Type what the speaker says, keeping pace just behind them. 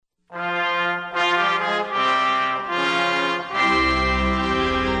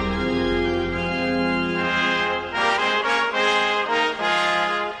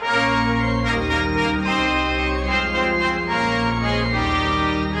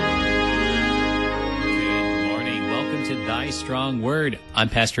Very strong word. I'm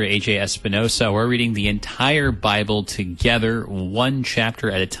Pastor A.J. Espinosa. We're reading the entire Bible together, one chapter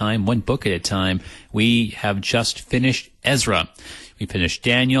at a time, one book at a time. We have just finished Ezra. We finished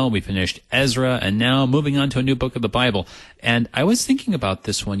Daniel, we finished Ezra, and now moving on to a new book of the Bible. And I was thinking about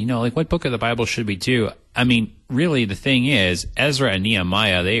this one, like what book of the Bible should we do? I mean, really the thing is, Ezra and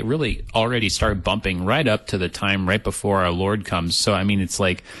Nehemiah, they really already start bumping right up to the time right before our Lord comes. So, I mean, it's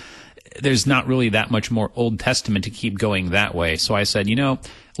like, there's not really that much more Old Testament to keep going that way. So I said,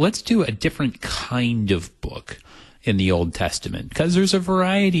 let's do a different kind of book in the Old Testament, because there's a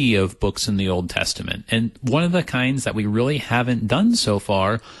variety of books in the Old Testament. And one of the kinds that we really haven't done so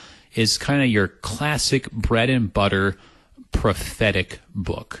far is kind of your classic bread and butter prophetic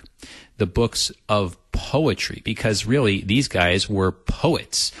book, the books of poetry, because really these guys were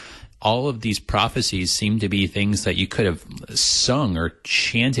poets. All of these prophecies seem to be things that you could have sung or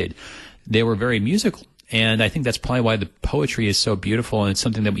chanted. They were very musical. And I think that's probably why the poetry is so beautiful, and it's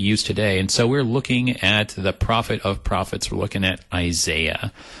something that we use today. And so we're looking at the prophet of prophets. We're looking at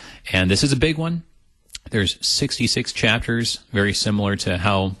Isaiah. And this is a big one. There's 66 chapters, very similar to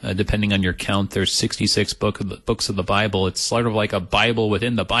how, depending on your count, there's 66 books of the Bible. It's sort of like a Bible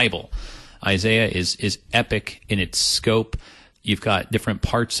within the Bible. Isaiah is epic in its scope. You've got different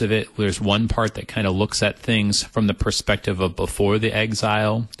parts of it. There's one part that kind of looks at things from the perspective of before the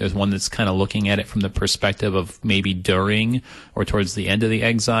exile. There's one that's kind of looking at it from the perspective of maybe during or towards the end of the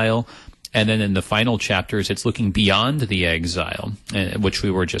exile. And then in the final chapters, it's looking beyond the exile, which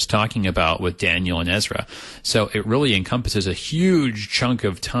we were just talking about with Daniel and Ezra. So it really encompasses a huge chunk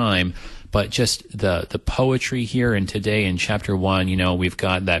of time. But just the poetry here, and today in chapter 1, we've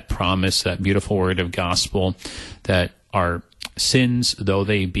got that promise, that beautiful word of gospel, that our sins, though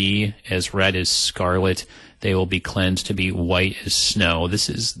they be as red as scarlet, they will be cleansed to be white as snow. This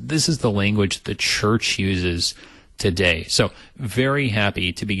is the language the church uses today. So very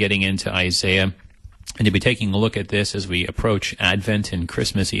happy to be getting into Isaiah and to be taking a look at this as we approach Advent and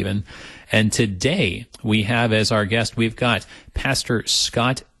Christmas even. And today we have as our guest, we've got Pastor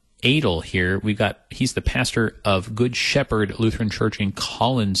Scott Adel here. He's the pastor of Good Shepherd Lutheran Church in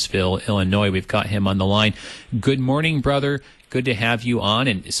Collinsville, Illinois. We've got him on the line. Good morning, brother. Good to have you on,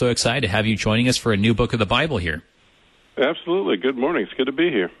 and so excited to have you joining us for a new book of the Bible here. Absolutely. Good morning. It's good to be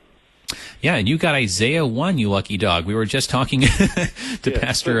here. Yeah, and you got Isaiah 1, you lucky dog. We were just talking to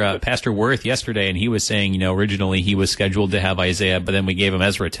Pastor Worth yesterday, and he was saying, originally he was scheduled to have Isaiah, but then we gave him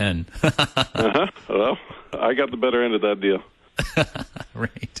Ezra 10. Well, I got the better end of that deal.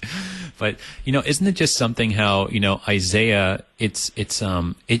 Right. But, isn't it just something how, Isaiah, it's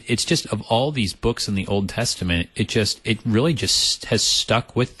just of all these books in the Old Testament, it really just has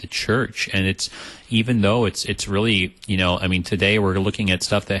stuck with the church. And it's, even though it's really, today we're looking at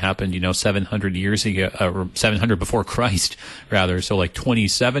stuff that happened, 700 years ago, or 700 before Christ, rather. So like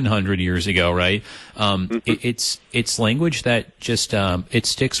 2,700 years ago, right? It's language that just, it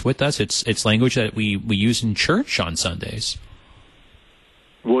sticks with us. It's language that we use in church on Sundays.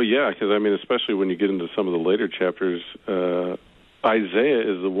 Well, yeah, because, especially when you get into some of the later chapters, Isaiah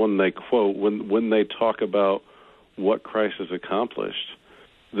is the one they quote when they talk about what Christ has accomplished.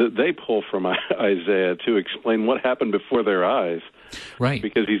 They pull from Isaiah to explain what happened before their eyes. Right.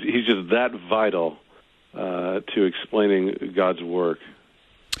 Because he's just that vital to explaining God's work.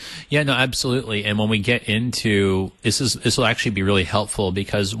 Yeah, no, absolutely. And when we get into, this will actually be really helpful,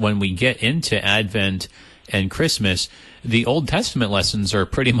 because when we get into Advent and Christmas, the Old Testament lessons are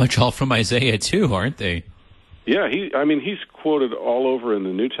pretty much all from Isaiah too, aren't they? Yeah, he's quoted all over in the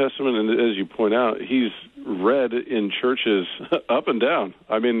New Testament, and as you point out, he's read in churches up and down.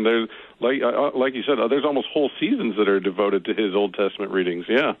 There's like you said, there's almost whole seasons that are devoted to his Old Testament readings.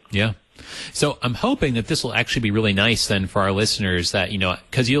 Yeah. Yeah. So I'm hoping that this will actually be really nice then for our listeners, that,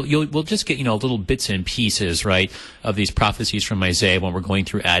 because we'll just get, little bits and pieces, right, of these prophecies from Isaiah when we're going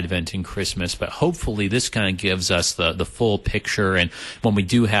through Advent and Christmas. But hopefully this kind of gives us the full picture. And when we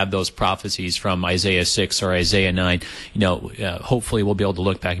do have those prophecies from Isaiah 6 or Isaiah 9, hopefully we'll be able to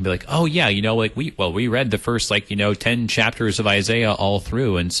look back and be like, oh yeah, we read the first 10 chapters of Isaiah all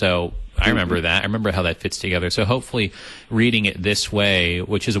through. And so I remember that. I remember how that fits together. So hopefully reading it this way,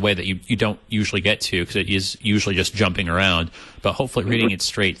 which is a way that you don't usually get to, because it is usually just jumping around, but hopefully reading it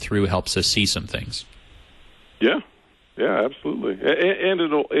straight through helps us see some things. Yeah, absolutely. And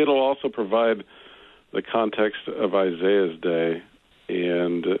it'll also provide the context of Isaiah's day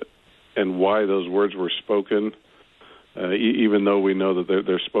and why those words were spoken, even though we know that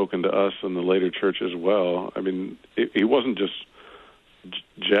they're spoken to us in the later church as well. He wasn't just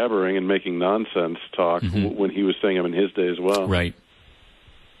jabbering and making nonsense talk when he was saying them in his day as well. Right.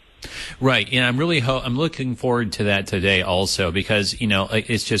 Right. And I'm really I'm looking forward to that today also, because,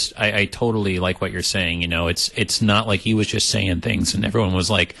 it's just, I totally like what you're saying. It's not like he was just saying things and everyone was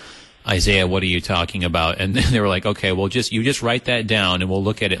like, Isaiah, what are you talking about? And then they were like, okay, well, you just write that down and we'll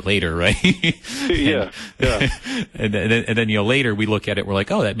look at it later, right? Yeah. And then, later we look at it, we're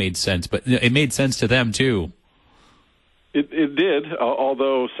like, oh, that made sense. But it made sense to them too. It did,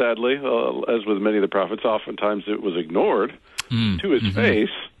 although sadly, as with many of the prophets, oftentimes it was ignored to his face.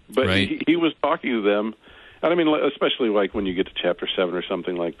 But right. he was talking to them, and I mean, especially like when you get to chapter 7 or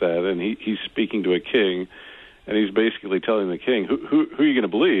something like that, and he's speaking to a king, and he's basically telling the king, who are you going to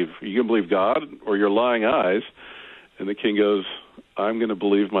believe? Are you going to believe God or your lying eyes? And the king goes, I'm going to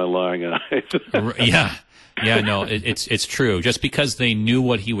believe my lying eyes. Yeah. Yeah, no, it's true. Just because they knew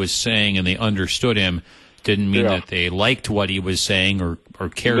what he was saying and they understood him didn't mean that they liked what he was saying or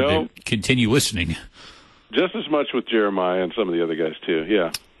cared to continue listening. Just as much with Jeremiah and some of the other guys too.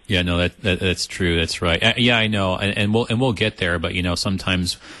 Yeah. Yeah, no, that's true. That's right. Yeah, I know, and we'll get there. But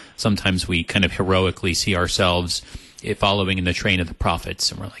sometimes we kind of heroically see ourselves following in the train of the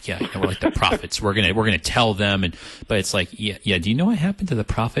prophets, and we're like, we're like the prophets. We're gonna tell them, but it's like, yeah. Do you know what happened to the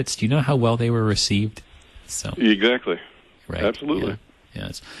prophets? Do you know how well they were received? So exactly, right, absolutely. Yeah.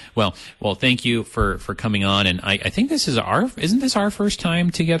 Yes. Well. Thank you for coming on, and I think this is isn't this our first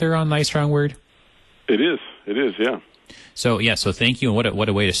time together on Thy Strong Word? It is. Yeah. So thank you, and what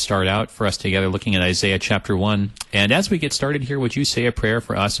a way to start out for us together, looking at Isaiah chapter 1. And as we get started here, would you say a prayer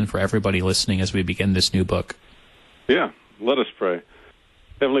for us and for everybody listening as we begin this new book? Yeah, let us pray.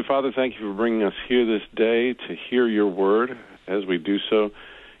 Heavenly Father, thank you for bringing us here this day to hear your word. As we do so,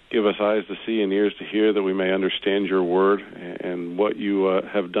 give us eyes to see and ears to hear, that we may understand your word and what you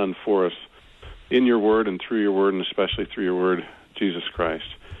have done for us in your word and through your word, and especially through your word, Jesus Christ.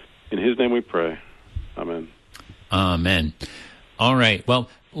 In his name we pray. Amen. Amen. All right. Well,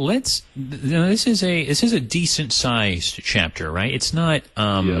 this is a decent sized chapter, right? It's not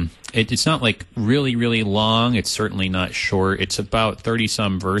it's not like really, really long. It's certainly not short. It's about 30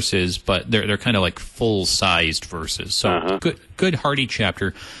 some verses, but they're kind of like full sized verses. So good hearty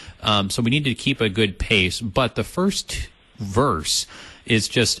chapter. So we need to keep a good pace, but the first verse is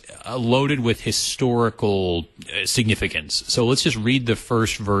just loaded with historical significance. So let's just read the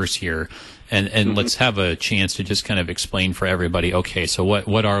first verse here, and let's have a chance to just kind of explain for everybody, okay, so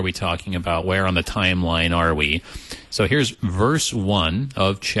what are we talking about? Where on the timeline are we? So here's verse 1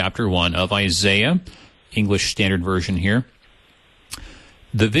 of chapter 1 of Isaiah, English Standard Version here.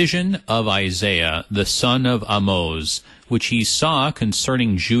 The vision of Isaiah, the son of Amoz, which he saw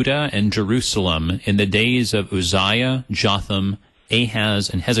concerning Judah and Jerusalem in the days of Uzziah, Jotham, Ahaz,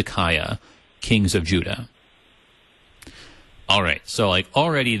 and Hezekiah, kings of Judah. All right, so like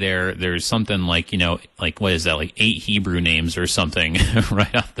already there's something like, like what is that, like 8 Hebrew names or something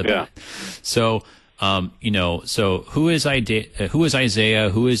right off the bat. So, so who is Isaiah?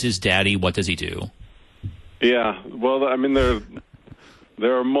 Who is his daddy? What does he do? Yeah, well, I mean,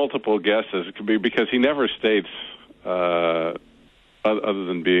 there are multiple guesses. It could be because he never states, other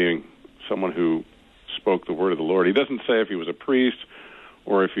than being someone who spoke the word of the Lord. He doesn't say if he was a priest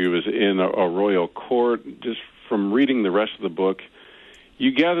or if he was in a royal court. Just from reading the rest of the book,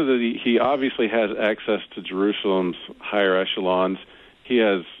 you gather that he obviously has access to Jerusalem's higher echelons.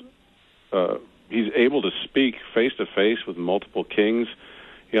 He's able to speak face to face with multiple kings.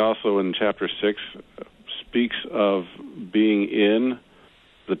 He also, in chapter 6, speaks of being in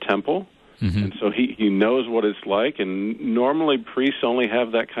the temple. And so he knows what it's like, and normally priests only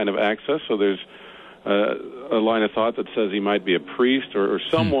have that kind of access, so there's a line of thought that says he might be a priest or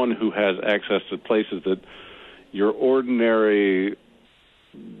someone who has access to places that your ordinary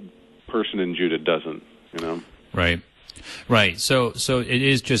person in Judah doesn't, Right. So it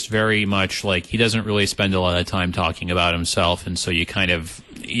is just very much like he doesn't really spend a lot of time talking about himself, and so you kind of,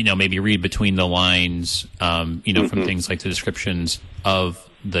 maybe read between the lines, from things like the descriptions of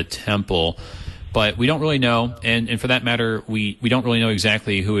the temple. But we don't really know, and for that matter, we don't really know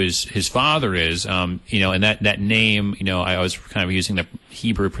exactly who his father is, and that name, I was kind of using the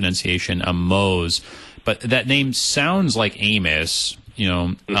Hebrew pronunciation, Amoz, but that name sounds like Amos,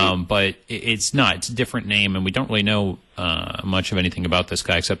 but it's not. It's a different name, and we don't really know much of anything about this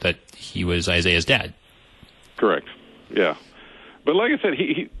guy except that he was Isaiah's dad. Correct. Yeah. But like I said,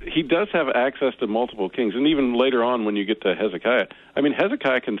 he does have access to multiple kings, and even later on when you get to Hezekiah, I mean,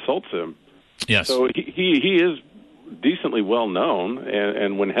 Hezekiah consults him. Yes. So he is decently well known,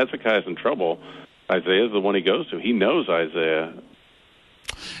 and when Hezekiah is in trouble, Isaiah is the one he goes to. He knows Isaiah.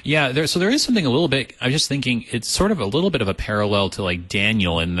 Yeah, so there is something a little bit, I was just thinking, it's sort of a little bit of a parallel to like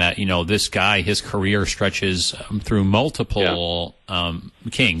Daniel in that, this guy, his career stretches through multiple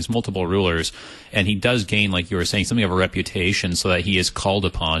kings, multiple rulers, and he does gain, like you were saying, something of a reputation so that he is called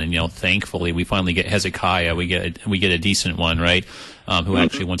upon. And, thankfully, we finally get Hezekiah, we get a decent one, right? Who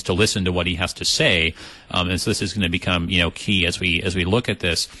actually wants to listen to what he has to say. And so this is going to become, key as we look at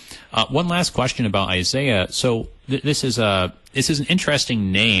this. One last question about Isaiah. So this is an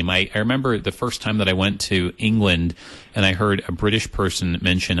interesting name. I remember the first time that I went to England and I heard a British person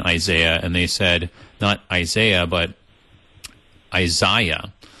mention Isaiah, and they said not Isaiah, but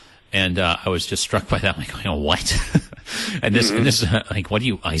Isaiah. And I was just struck by that. I'm like, what? and this like, what do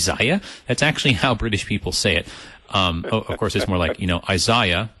you, Isaiah? That's actually how British people say it. Of course, it's more like,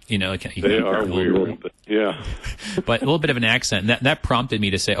 Isaiah, They are weird. Yeah. But a little bit of an accent. And that prompted me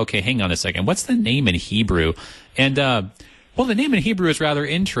to say, okay, hang on a second. What's the name in Hebrew? And, the name in Hebrew is rather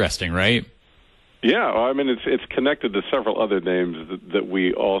interesting, right? Yeah. Well, I mean, it's connected to several other names that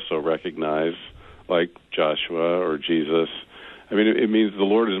we also recognize, like Joshua or Jesus. I mean, it means the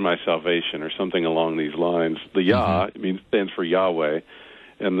Lord is my salvation or something along these lines. The Yah, stands for Yahweh.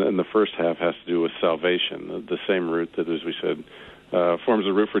 And the first half has to do with salvation, the same root that, as we said, forms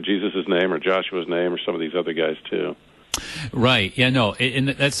the root for Jesus' name or Joshua's name or some of these other guys, too. Right. Yeah, no, and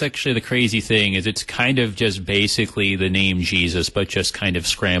that's actually the crazy thing is it's kind of just basically the name Jesus, but just kind of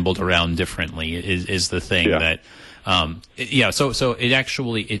scrambled around differently is the thing that, so it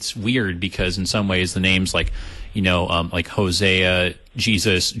actually, it's weird because in some ways the names like Hosea,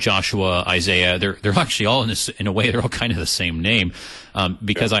 Jesus, Joshua, Isaiah, they're actually all in a way, they're all kind of the same name.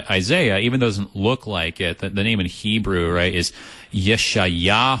 Because Isaiah, even though it doesn't look like it, the name in Hebrew, right, is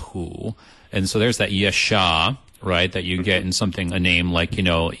Yeshayahu. And so there's that Yesha, right, that you get in a name like,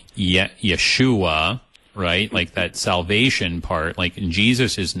 Yeshua, right, like that salvation part, like in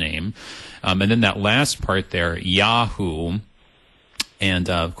Jesus' name. And then that last part there, Yahu. And,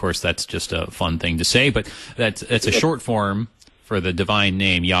 of course, that's just a fun thing to say, but that's a short form for the divine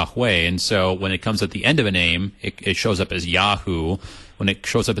name Yahweh. And so when it comes at the end of a name, it shows up as Yahu. When it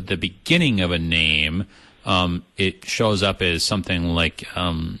shows up at the beginning of a name, it shows up as something like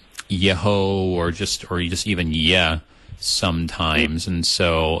Yeho or just even Yeh sometimes. And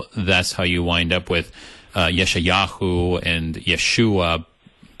so that's how you wind up with Yeshayahu and Yeshua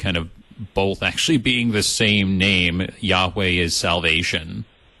kind of both actually being the same name. Yahweh is salvation.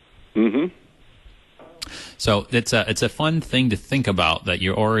 Mm-hmm. So it's a fun thing to think about that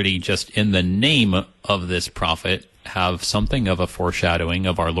you're already just in the name of this prophet have something of a foreshadowing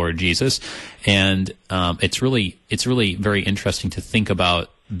of our Lord Jesus, and it's really very interesting to think about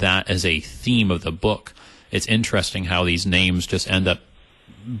that as a theme of the book. It's interesting how these names just end up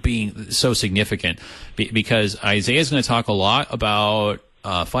being so significant because Isaiah is going to talk a lot about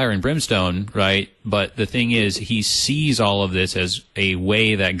fire and brimstone, right? But the thing is, he sees all of this as a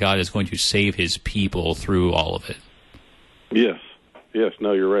way that God is going to save his people through all of it. Yes.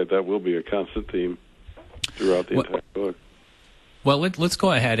 No, you're right. That will be a constant theme throughout the entire book. Well, let's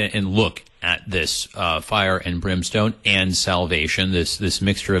go ahead and look at this fire and brimstone and salvation, this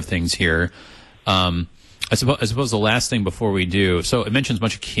mixture of things here. I suppose the last thing before we do, so it mentions a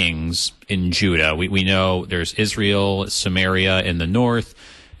bunch of kings in Judah. We know there's Israel, Samaria in the north.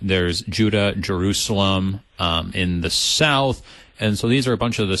 There's Judah, Jerusalem in the south. And so these are a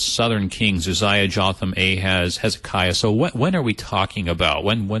bunch of the southern kings, Uzziah, Jotham, Ahaz, Hezekiah. So when are we talking about?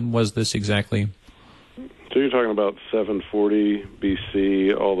 When was this exactly? So you're talking about 740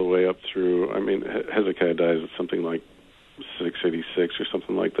 BC all the way up through, Hezekiah dies at something like 686 or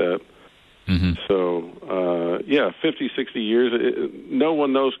something like that. Mm-hmm. So, 50, 60 years. No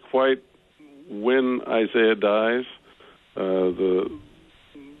one knows quite when Isaiah dies. The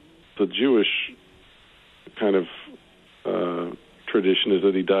Jewish kind of tradition is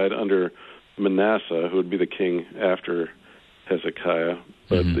that he died under Manasseh, who would be the king after Hezekiah.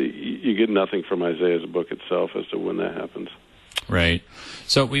 But you get nothing from Isaiah's book itself as to when that happens. Right.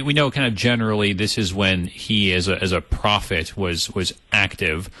 So we know kind of generally this is when he as a prophet was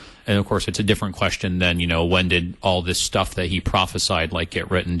active. And of course it's a different question than, when did all this stuff that he prophesied get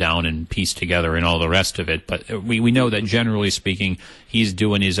written down and pieced together and all the rest of it. But we know that generally speaking, he's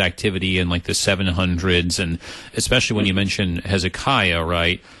doing his activity in the 700s, and especially when you mention Hezekiah,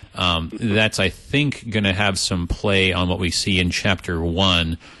 right? That's, I think, going to have some play on what we see in chapter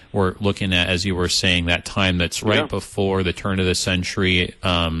 1. We're looking at, as you were saying, that time that's right before the turn of the century,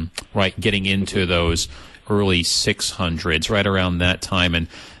 right, getting into those early 600s, right around that time. And,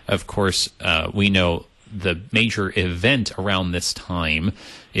 of course, we know the major event around this time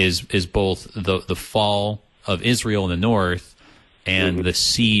is both the fall of Israel in the north and the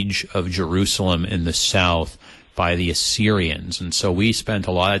siege of Jerusalem in the south by the Assyrians. And so we spent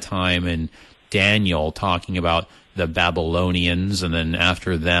a lot of time in Daniel talking about the Babylonians, and then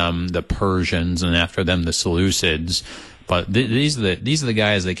after them the Persians, and after them the Seleucids. But these are the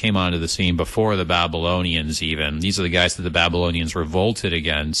guys that came onto the scene before the Babylonians even. These are the guys that the Babylonians revolted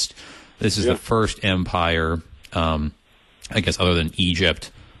against. This is the first empire, I guess other than Egypt,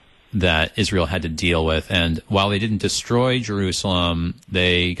 that Israel had to deal with. And while they didn't destroy Jerusalem,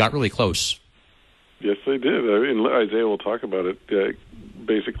 they got really close. Yes, they did. I mean, Isaiah will talk about it,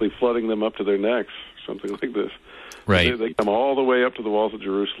 basically flooding them up to their necks, something like this. Right. They come all the way up to the walls of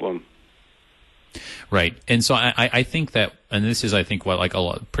Jerusalem. Right. And so I think that, and this is, I think, what like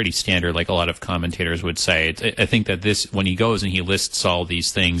pretty standard, like a lot of commentators would say. I think that this, when he goes and he lists all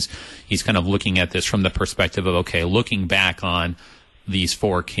these things, he's kind of looking at this from the perspective of, okay, looking back on these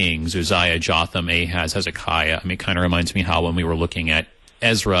four kings, Uzziah, Jotham, Ahaz, Hezekiah. I mean, it kind of reminds me how when we were looking at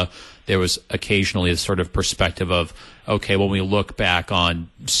Ezra, there was occasionally this sort of perspective of, okay, when we look back on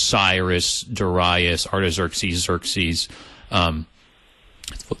Cyrus, Darius, Artaxerxes, Xerxes,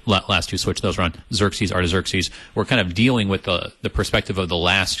 last two switch those around, Xerxes, Artaxerxes, we're kind of dealing with the perspective of the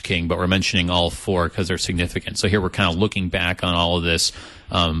last king, but we're mentioning all four because they're significant. So here we're kind of looking back on all of this,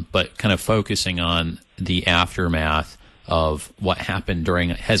 but kind of focusing on the aftermath of what happened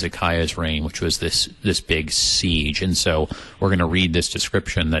during Hezekiah's reign, which was this big siege. And so we're going to read this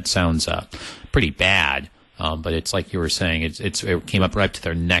description that sounds pretty bad, but it's like you were saying, it came up right to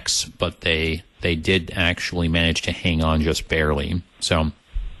their necks, but they did actually manage to hang on just barely. So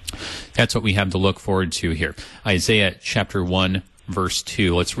that's what we have to look forward to here. Isaiah chapter 1, verse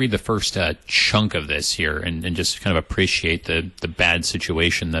 2. Let's read the first chunk of this here and just kind of appreciate the bad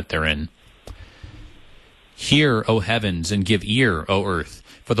situation that they're in. Hear, O heavens, and give ear, O earth,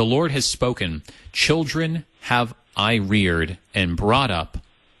 for the Lord has spoken. Children have I reared and brought up,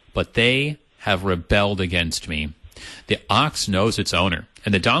 but they have rebelled against me. The ox knows its owner,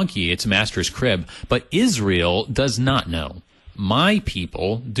 and the donkey its master's crib, but Israel does not know. My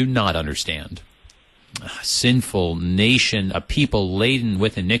people do not understand. A sinful nation, a people laden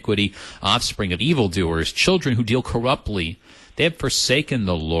with iniquity, offspring of evildoers, children who deal corruptly. They have forsaken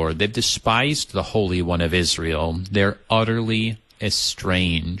the Lord. They've despised the Holy One of Israel. They're utterly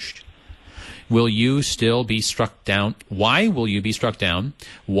estranged. Will you still be struck down? Why will you be struck down?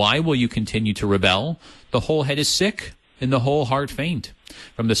 Why will you continue to rebel? The whole head is sick, and the whole heart faint.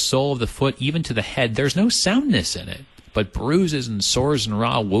 From the sole of the foot even to the head, there's no soundness in it, but bruises and sores and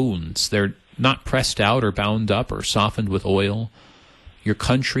raw wounds. They're not pressed out or bound up or softened with oil. Your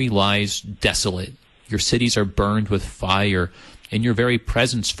country lies desolate. Your cities are burned with fire. In your very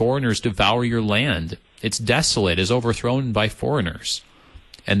presence, foreigners devour your land. It's desolate, is overthrown by foreigners.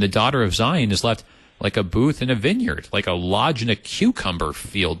 And the daughter of Zion is left like a booth in a vineyard, like a lodge in a cucumber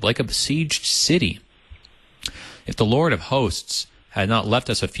field, like a besieged city. If the Lord of hosts had not left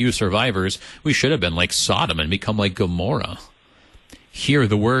us a few survivors, we should have been like Sodom and become like Gomorrah. Hear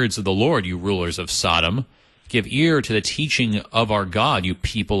the words of the Lord, you rulers of Sodom. Give ear to the teaching of our God, you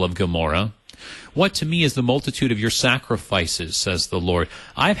people of Gomorrah. What to me is the multitude of your sacrifices, says the Lord.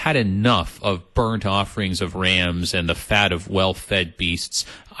 I've had enough of burnt offerings of rams and the fat of well-fed beasts.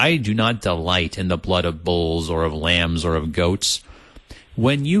 I do not delight in the blood of bulls or of lambs or of goats.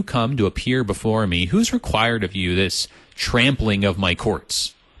 When you come to appear before me, who's required of you this trampling of my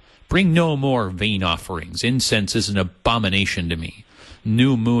courts? Bring no more vain offerings. Incense is an abomination to me.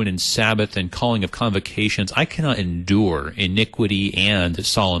 New moon and Sabbath and calling of convocations, I cannot endure iniquity and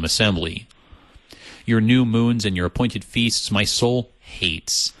solemn assembly. Your new moons and your appointed feasts my soul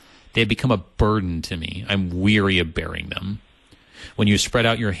hates. They have become a burden to me. I'm weary of bearing them. When you spread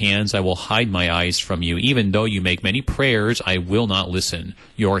out your hands, I will hide my eyes from you. Even though you make many prayers, I will not listen.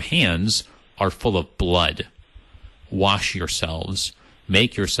 Your hands are full of blood. Wash yourselves.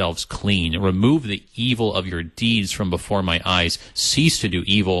 Make yourselves clean. Remove the evil of your deeds from before my eyes. Cease to do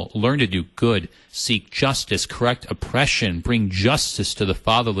evil. Learn to do good. Seek justice. Correct oppression. Bring justice to the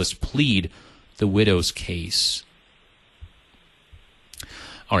fatherless. Plead the widow's case.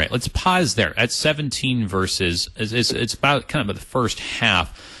 All right, let's pause there. At 17 verses, it's about kind of the first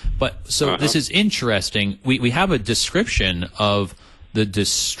half. But so this is interesting. We have a description of the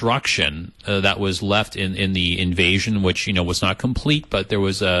destruction that was left in the invasion, which was not complete, but there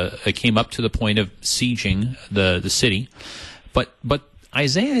was it came up to the point of sieging the city. But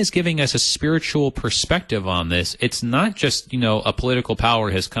Isaiah is giving us a spiritual perspective on this. It's not just a political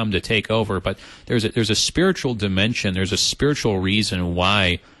power has come to take over, but there's a spiritual dimension. There's a spiritual reason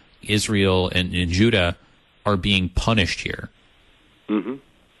why Israel and Judah are being punished here. Mm-hmm.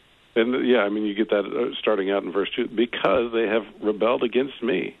 And yeah, I mean, you get that starting out in verse 2, because they have rebelled against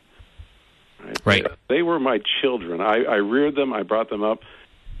me. Right. They were my children. I reared them, I brought them up,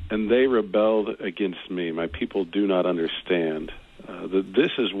 and they rebelled against me. My people do not understand. That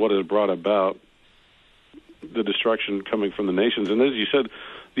this is what has brought about the destruction coming from the nations. And as you said,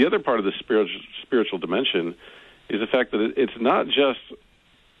 the other part of the spiritual dimension is the fact that it's not just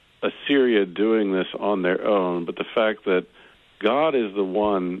Assyria doing this on their own, but the fact that God is the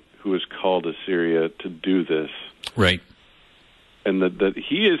one who has called Assyria to do this. Right. And that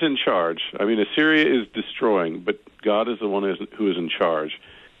he is in charge. I mean, Assyria is destroying, but God is the one who is in charge.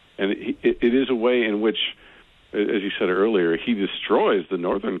 And it is a way in which, as you said earlier, he destroys the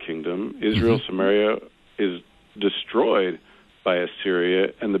northern kingdom. Israel, Samaria is destroyed by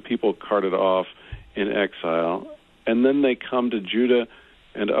Assyria, and the people carted off in exile. And then they come to Judah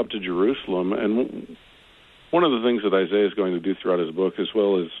and up to Jerusalem. And one of the things that Isaiah is going to do throughout his book, as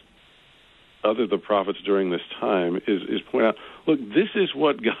well as other the prophets during this time, is point out, look, this is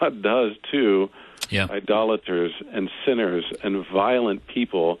what God does to idolaters and sinners and violent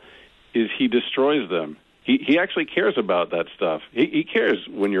people, is he destroys them. He actually cares about that stuff. He cares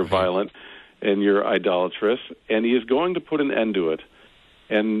when you're violent and you're idolatrous, and he is going to put an end to it.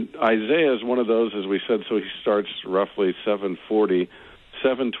 And Isaiah is one of those, as we said, so he starts roughly 740.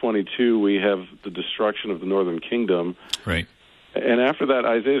 722, we have the destruction of the northern kingdom. Right. And after that,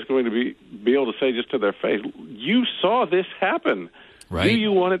 Isaiah is going to be able to say just to their face, you saw this happen. Right. Do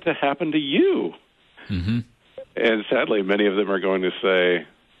you want it to happen to you? Mm-hmm. And sadly, many of them are going to say,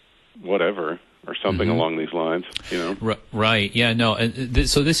 whatever, or something along these lines. You know? Right. Yeah, no.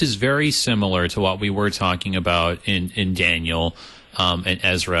 So this is very similar to what we were talking about in Daniel and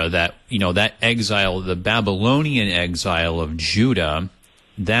Ezra, that, that exile, the Babylonian exile of Judah,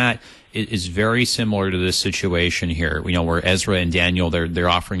 that is very similar to this situation here. Where Ezra and Daniel, they're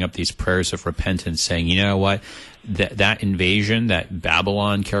offering up these prayers of repentance, saying, you know what, that invasion that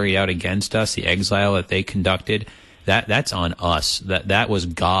Babylon carried out against us, the exile that they conducted, that's on us. That was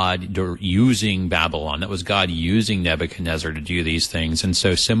God using Babylon. That was God using Nebuchadnezzar to do these things. And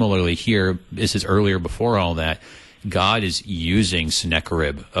so similarly here, this is earlier before all that, God is using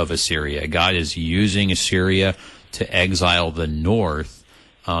Sennacherib of Assyria. God is using Assyria to exile the north,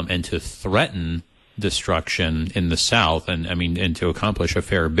 and to threaten destruction in the south, and to accomplish a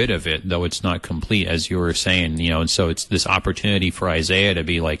fair bit of it, though it's not complete, as you were saying, and so it's this opportunity for Isaiah to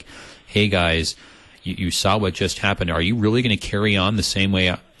be like, hey guys, you saw what just happened. Are you really going to carry on the same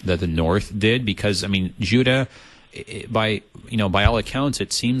way that the north did? Because, Judah, by all accounts,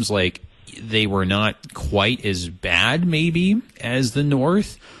 it seems like they were not quite as bad, maybe, as the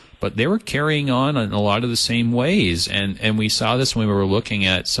north, but they were carrying on in a lot of the same ways. And we saw this when we were looking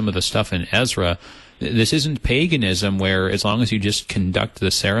at some of the stuff in Ezra. This isn't paganism where, as long as you just conduct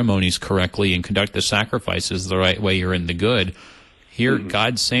the ceremonies correctly and conduct the sacrifices the right way, you're in the good. Here,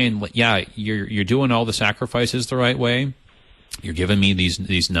 God's saying, yeah, you're doing all the sacrifices the right way. You're giving me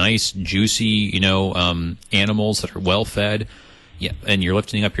these nice, juicy, animals that are well fed. Yeah, and you're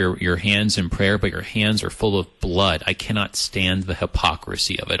lifting up your hands in prayer, but your hands are full of blood. I cannot stand the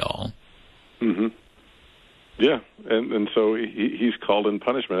hypocrisy of it all. Mm-hmm. Yeah, and so he's called in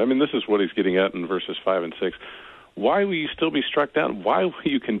punishment. This is what he's getting at in verses 5 and 6. Why will you still be struck down? Why will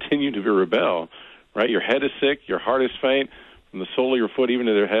you continue to rebel? Right? Your head is sick, your heart is faint. From the sole of your foot even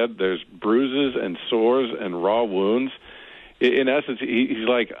to their head, there's bruises and sores and raw wounds. In essence, he's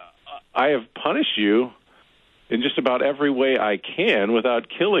like, I have punished you in just about every way I can without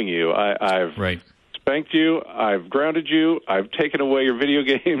killing you. I've spanked you, I've grounded you, I've taken away your video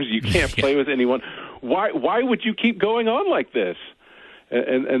games, you can't play with anyone. Why would you keep going on like this?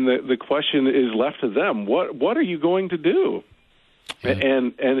 And the question is left to them. What are you going to do? Yeah.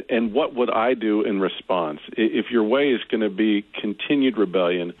 And what would I do in response? If your way is going to be continued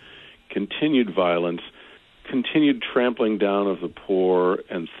rebellion, continued violence, continued trampling down of the poor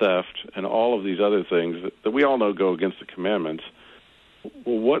and theft and all of these other things that we all know go against the commandments,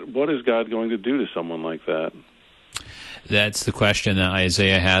 well, what is God going to do to someone like that? That's the question that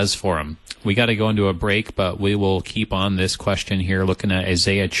Isaiah has for him. We got to go into a break, but we will keep on this question here, looking at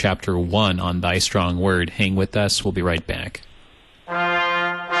Isaiah chapter 1 on Thy Strong Word. Hang with us. We'll be right back.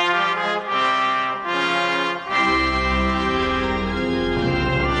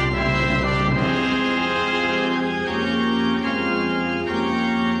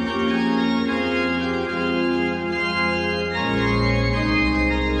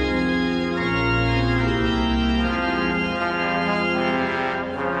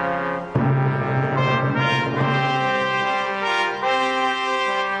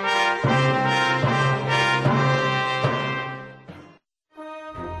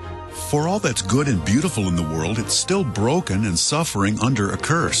 For all that's good and beautiful in the world, it's still broken and suffering under a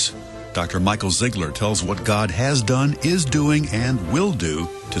curse. Dr. Michael Ziegler tells what God has done, is doing, and will do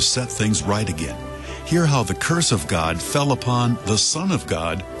to set things right again. Hear how the curse of God fell upon the Son of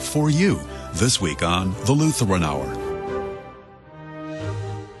God for you this week on The Lutheran Hour.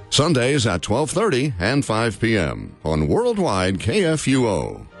 Sundays at 12:30 and 5 p.m. on Worldwide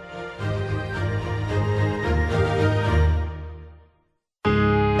KFUO.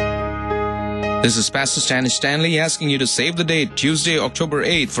 This is Pastor Stanish Stanley asking you to save the date, Tuesday, October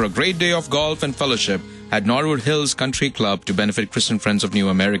 8th, for a great day of golf and fellowship at Norwood Hills Country Club to benefit Christian Friends of New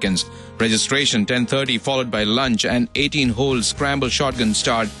Americans. Registration 10:30, followed by lunch, and 18-hole scramble shotgun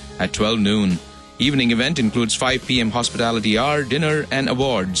start at 12 noon. Evening event includes 5 p.m. hospitality hour, dinner, and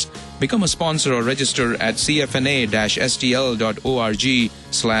awards. Become a sponsor or register at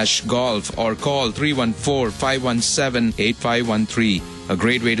cfna-stl.org/golf or call 314-517-8513. A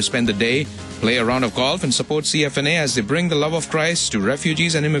great way to spend the day. Play a round of golf and support CFNA as they bring the love of Christ to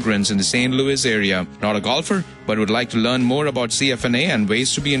refugees and immigrants in the St. Louis area. Not a golfer, but would like to learn more about CFNA and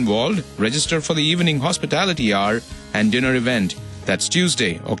ways to be involved? Register for the evening hospitality hour and dinner event. That's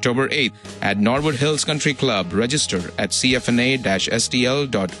Tuesday, October 8th at Norwood Hills Country Club. Register at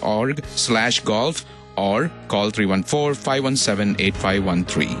cfna-stl.org/golf or call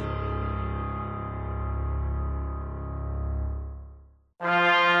 314-517-8513.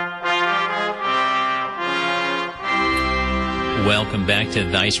 Welcome back to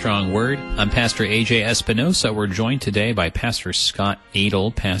Thy Strong Word. I'm Pastor A.J. Espinosa. We're joined today by Pastor Scott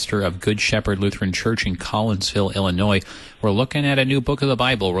Adel, pastor of Good Shepherd Lutheran Church in Collinsville, Illinois. We're looking at a new book of the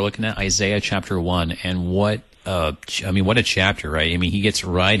Bible. We're looking at Isaiah chapter 1, and what a chapter, right? I mean, he gets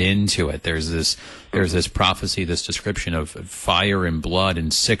right into it. There's this prophecy, this description of fire and blood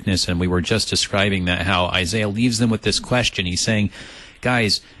and sickness, and we were just describing that, how Isaiah leaves them with this question. He's saying,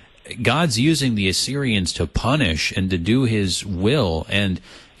 guys, God's using the Assyrians to punish and to do his will. And,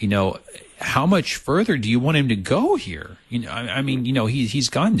 how much further do you want him to go here? He's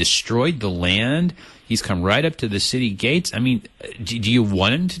gone and destroyed the land. He's come right up to the city gates. I mean, do you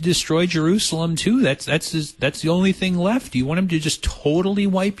want him to destroy Jerusalem too? That's the only thing left. Do you want him to just totally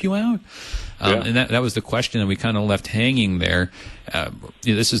wipe you out? And that was the question that we kind of left hanging there.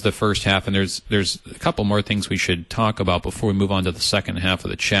 This is the first half, and there's a couple more things we should talk about before we move on to the second half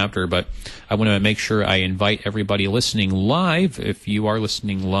of the chapter. But I want to make sure I invite everybody listening live. If you are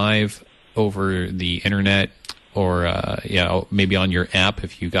listening live over the internet, or maybe on your app,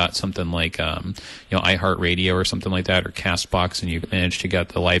 if you got something like iHeartRadio or something like that, or Castbox, and you managed to get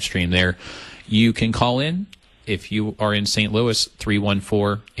the live stream there, you can call in. If you are in St. Louis,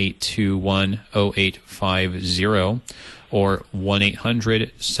 314-821-0850 or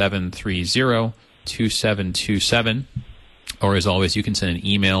 1-800-730-2727. Or as always, you can send an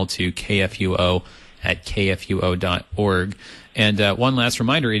email to kfuo@kfuo.org. And one last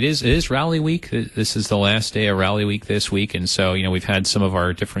reminder, it is Rally Week. This is the last day of Rally Week this week. And so, we've had some of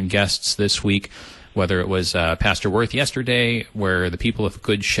our different guests this week, whether it was Pastor Worth yesterday, where the people of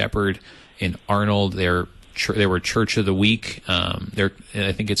Good Shepherd in Arnold, they were Church of the Week. I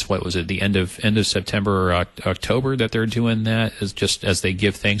think it's the end of September or October that they're doing that, as they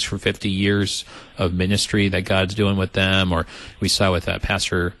give thanks for 50 years of ministry that God's doing with them. Or we saw with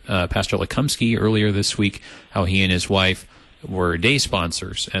Pastor Lekumsky earlier this week how he and his wife were day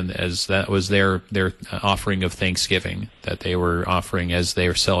sponsors, and as that was their offering of Thanksgiving that they were offering as they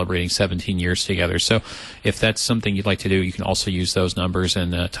were celebrating 17 years together. So if that's something you'd like to do, you can also use those numbers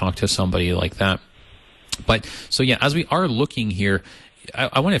and talk to somebody like that. But so as we are looking here,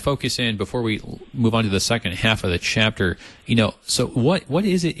 I want to focus in before we move on to the second half of the chapter. So what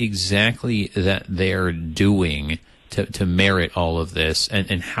is it exactly that they're doing to merit all of this,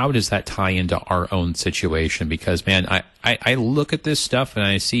 and how does that tie into our own situation? Because man, I look at this stuff and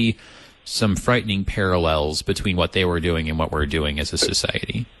I see some frightening parallels between what they were doing and what we're doing as a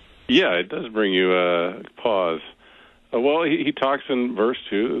society. Yeah, it does bring you a pause. Well, he talks in verse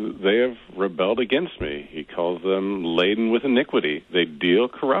 2, they have rebelled against me. He calls them laden with iniquity. They deal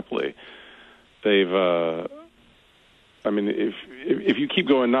corruptly. They've, if you keep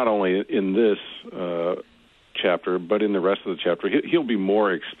going, not only in this chapter, but in the rest of the chapter, he'll be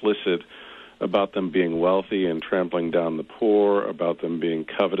more explicit about them being wealthy and trampling down the poor, about them being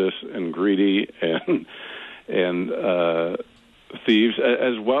covetous and greedy and thieves,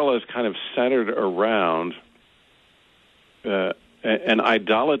 as well as kind of centered around an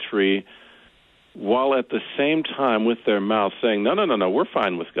idolatry, while at the same time with their mouth saying, no, we're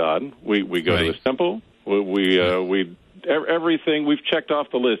fine with God. We go to the temple. We everything, we've checked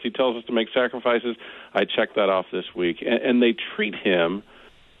off the list. He tells us to make sacrifices. I checked that off this week. And they treat him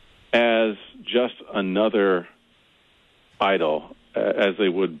as just another idol, as they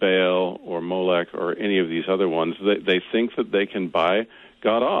would Baal or Molech or any of these other ones. They think that they can buy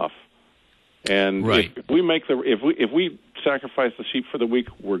God off. And right. if we sacrifice the sheep for the week,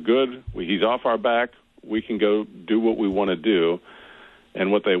 we're good. He's off our back. We can go do what we want to do.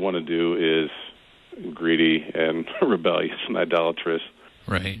 And what they want to do is greedy and rebellious and idolatrous.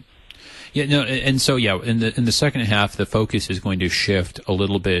 Right. Yeah, no, and so in the second half, the focus is going to shift a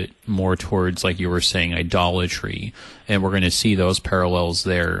little bit more towards, like you were saying, idolatry, and we're going to see those parallels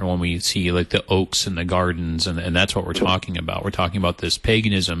there when we see like the oaks and the gardens, and that's what we're talking about. We're talking about this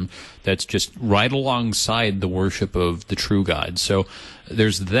paganism that's just right alongside the worship of the true God. So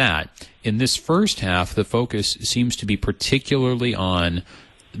there's that. In this first half, the focus seems to be particularly on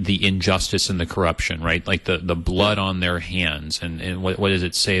the injustice and the corruption, right? Like the blood on their hands. And what does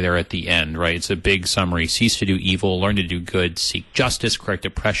it say there at the end, right? It's a big summary. Cease to do evil, learn to do good, seek justice, correct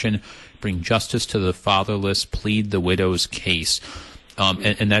oppression, bring justice to the fatherless, plead the widow's case.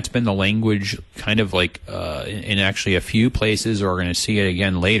 And that's been the language kind of like in actually a few places, or we're going to see it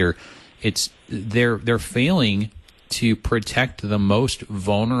again later. It's they're failing to protect the most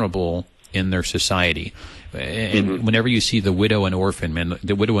vulnerable in their society. And whenever you see the widow and orphan, man,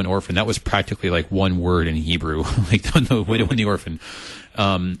 the widow and orphan, that was practically like one word in Hebrew, like the widow and the orphan,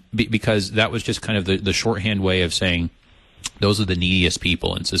 because that was just kind of the shorthand way of saying those are the neediest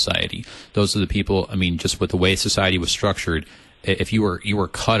people in society. Those are the people, I mean, just with the way society was structured, if you were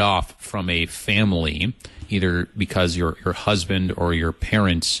cut off from a family, either because your husband or your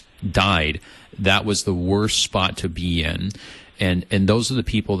parents died, that was the worst spot to be in. And those are the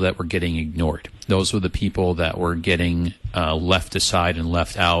people that were getting ignored. Those were the people that were getting left aside and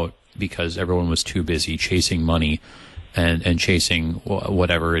left out because everyone was too busy chasing money and chasing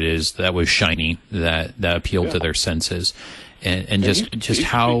whatever it is that was shiny, that appealed to their senses. And just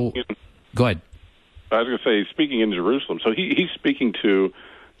how... Go ahead. I was going to say, he's speaking in Jerusalem. So he's speaking to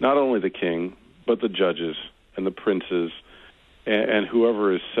not only the king, but the judges and the princes and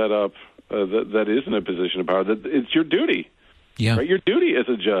whoever is set up that is in a position of power. That it's your duty. Yeah. Right? Your duty as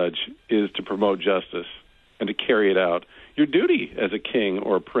a judge is to promote justice and to carry it out. Your duty as a king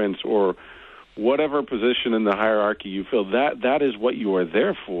or a prince or whatever position in the hierarchy you feel, that is what you are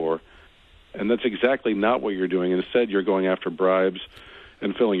there for, and that's exactly not what you're doing. Instead, you're going after bribes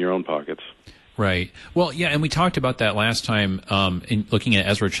and filling your own pockets. Right. Well, yeah, and we talked about that last time in looking at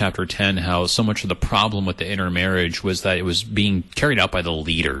Ezra chapter 10, how so much of the problem with the intermarriage was that it was being carried out by the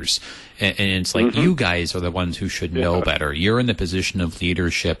leaders. And it's like, you guys are the ones who should know better. You're in the position of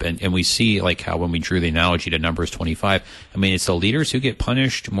leadership. And we see, like, how when we drew the analogy to Numbers 25, I mean, it's the leaders who get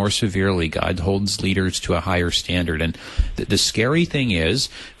punished more severely. God holds leaders to a higher standard. And the scary thing is,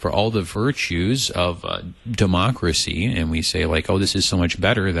 for all the virtues of democracy, and we say, like, oh, this is so much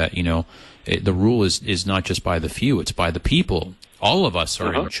better that, you know, the rule is not just by the few, it's by the people. All of us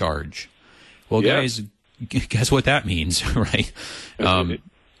are in charge. Well, guys, guess what that means, right?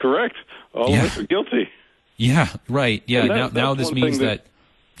 Correct. All of us are guilty. Yeah, right. Yeah, now this means that...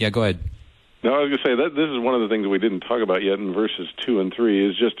 Yeah, go ahead. No, I was going to say that this is one of the things that we didn't talk about yet in verses 2 and 3,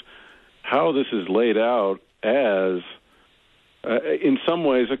 is just how this is laid out as, in some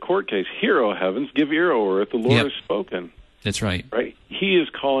ways, a court case. Hear, O heavens, give ear, O earth, the Lord has spoken. That's right. Right? He is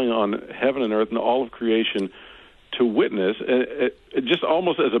calling on heaven and earth and all of creation to witness, just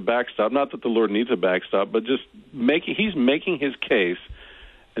almost as a backstop. Not that the Lord needs a backstop, but just he's making his case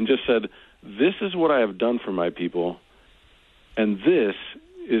and just said, this is what I have done for my people, and this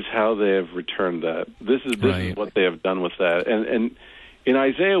is how they have returned that. This is what they have done with that. And in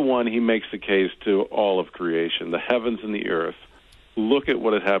Isaiah 1, he makes the case to all of creation, the heavens and the earth. Look at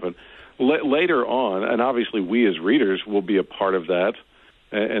what had happened. Later on, and obviously we as readers will be a part of that,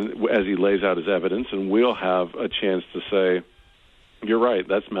 and as he lays out his evidence, and we'll have a chance to say, you're right,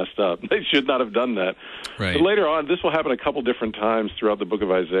 that's messed up. They should not have done that. Right. But later on, this will happen a couple different times throughout the book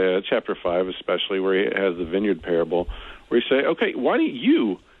of Isaiah, chapter 5 especially, where he has the vineyard parable, where he say, okay, why don't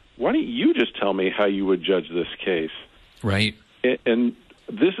you just tell me how you would judge this case? Right. And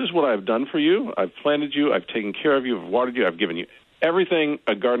this is what I've done for you. I've planted you. I've taken care of you. I've watered you. I've given you everything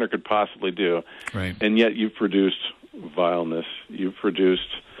a gardener could possibly do. Right. And yet you've produced vileness. You've produced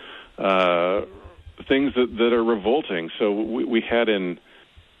things that are revolting. So we had in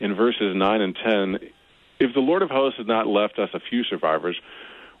verses 9 and 10, if the Lord of hosts had not left us a few survivors,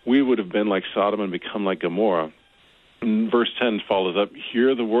 we would have been like Sodom and become like Gomorrah. And verse 10 follows up,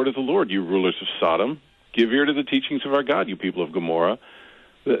 hear the word of the Lord, you rulers of Sodom. Give ear to the teachings of our God, you people of Gomorrah.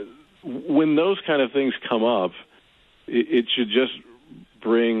 When those kind of things come up, it should just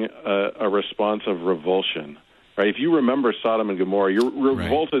bring a response of revulsion. right? If you remember Sodom and Gomorrah, you're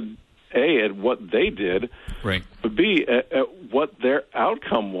revolted, A, at what they did, right, but B, at what their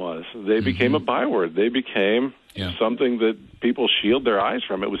outcome was. They became a byword. They became something that people shield their eyes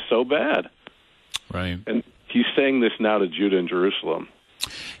from. It was so bad. Right. And he's saying this now to Judah and Jerusalem.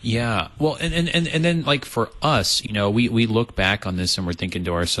 Yeah. Well, and then, like, for us, we look back on this and we're thinking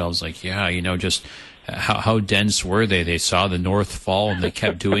to ourselves, like, just how dense were they? They saw the North fall and they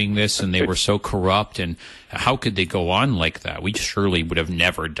kept doing this, and they were so corrupt, and how could they go on like that? We surely would have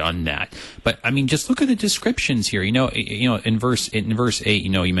never done that. But I mean, just look at the descriptions here. In verse 8,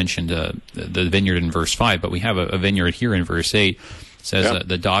 you mentioned the vineyard in verse 5, but we have a vineyard here in verse 8. It says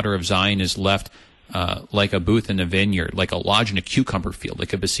the daughter of Zion is left like a booth in a vineyard, like a lodge in a cucumber field,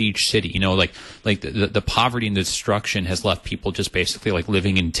 like a besieged city. Like the poverty and the destruction has left people just basically like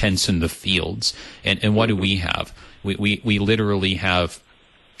living in tents in the fields. And what do we have? We literally have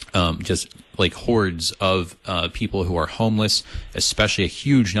just like hordes of people who are homeless, especially a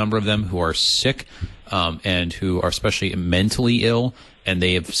huge number of them who are sick and who are especially mentally ill, and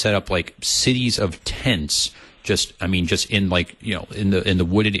they have set up like cities of tents. Just in like, in the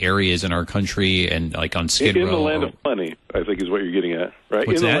wooded areas in our country, and like on Skid Row. In the land of plenty, I think is what you're getting at, right?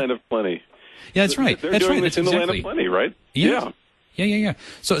 What's in that? the land of plenty. Yeah, that's right. They're doing this in the land of plenty, right? Yeah.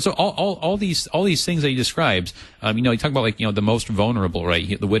 So all these things that he describes, you talk about like, the most vulnerable,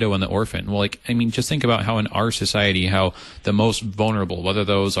 right? The widow and the orphan. Well, like, just think about how in our society, how the most vulnerable, whether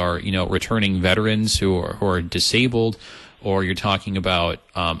those are, returning veterans who are disabled, or you're talking about,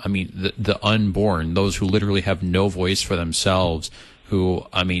 the unborn, those who literally have no voice for themselves, who,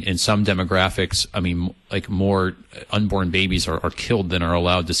 in some demographics, like more unborn babies are killed than are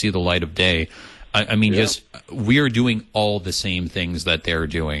allowed to see the light of day. Just, we are doing all the same things that they're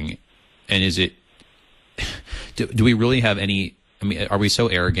doing. And is it, do we really have any, are we so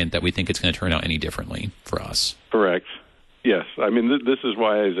arrogant that we think it's going to turn out any differently for us? Correct. Yes. This is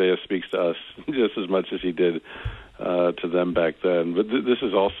why Isaiah speaks to us just as much as he did to them back then. But this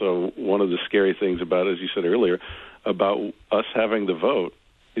is also one of the scary things about, as you said earlier, about us having the vote.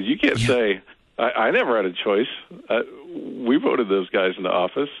 Is you can't say, I never had a choice. We voted those guys into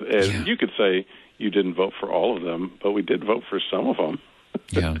office, and you could say you didn't vote for all of them, but we did vote for some of them.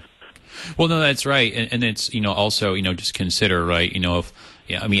 Yeah. Well, no, that's right. And it's, also, just consider, right,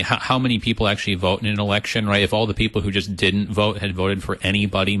 how many people actually vote in an election, right? If all the people who just didn't vote had voted for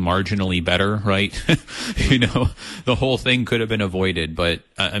anybody marginally better, right? The whole thing could have been avoided. But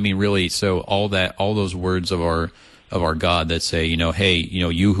really, so all those words of our God that say, hey,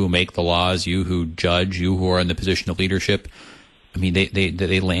 you who make the laws, you who judge, you who are in the position of leadership,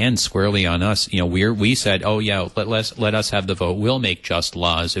 they land squarely on us. We said, oh yeah, let us have the vote. We'll make just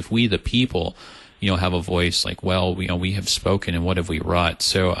laws. If we, the people, have a voice, like, well, we have spoken, and what have we wrought?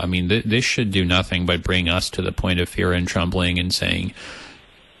 So, this should do nothing but bring us to the point of fear and trembling and saying,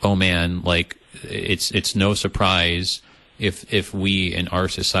 oh man, like, it's no surprise if we in our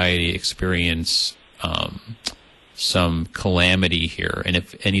society experience, some calamity here. And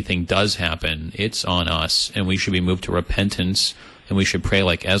if anything does happen, it's on us, and we should be moved to repentance, and we should pray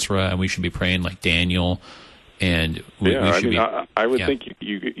like Ezra, and we should be praying like Daniel. And I would think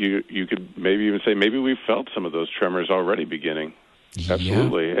you could maybe even say maybe we've felt some of those tremors already beginning.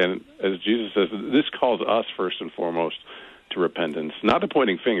 Absolutely. And as Jesus says, this calls us first and foremost to repentance, not to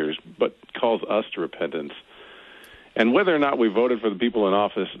pointing fingers, but calls us to repentance. And whether or not we voted for the people in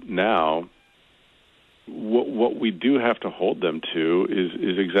office now, what we do have to hold them to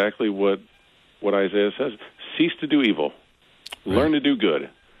is exactly what Isaiah says: cease to do evil, learn to do good,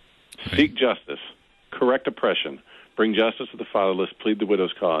 seek justice, correct oppression, bring justice to the fatherless, plead the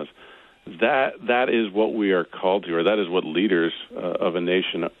widow's cause. That is what we are called to, or that is what leaders of a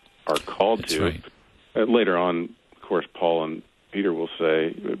nation are called to. Right. Later on, of course, Paul and Peter will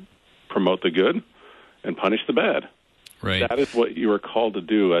say, promote the good and punish the bad. Right. That is what you are called to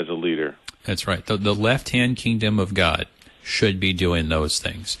do as a leader. That's right. The left-hand kingdom of God should be doing those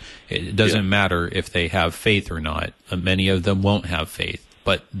things. It doesn't matter if they have faith or not. Many of them won't have faith,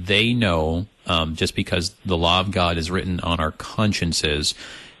 but they know, just because the law of God is written on our consciences,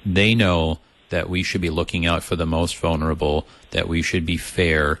 they know that we should be looking out for the most vulnerable, that we should be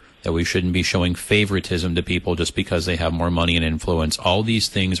fair, that we shouldn't be showing favoritism to people just because they have more money and influence. All these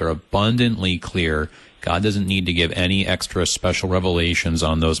things are abundantly clear. God doesn't need to give any extra special revelations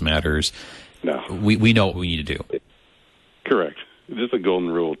on those matters. No. We know what we need to do. Correct. Just a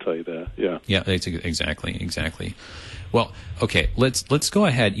golden rule will tell you that. Yeah. Yeah, exactly. Well, okay, let's go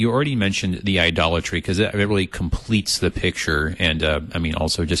ahead. You already mentioned the idolatry because it really completes the picture, and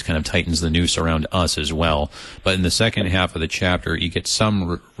also just kind of tightens the noose around us as well. But in the second half of the chapter, you get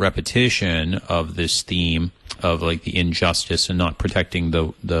some repetition of this theme of like the injustice and not protecting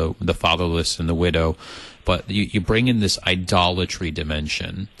the fatherless and the widow. But you bring in this idolatry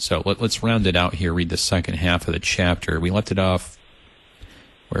dimension. So let's round it out here. Read the second half of the chapter. We left it off.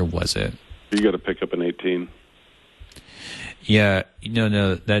 Where was it? You got to pick up in 18. Yeah,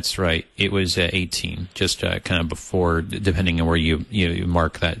 no, that's right. It was 18, just kind of before, depending on where you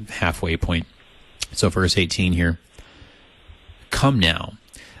mark that halfway point. So verse 18 here. Come now,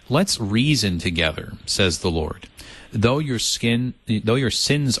 let's reason together, says the Lord. Though your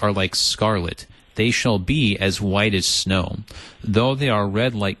sins are like scarlet, they shall be as white as snow. Though they are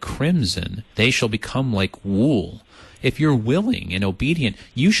red like crimson, they shall become like wool. If you're willing and obedient,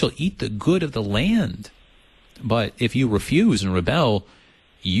 you shall eat the good of the land. But if you refuse and rebel,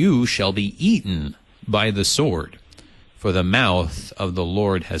 you shall be eaten by the sword, for the mouth of the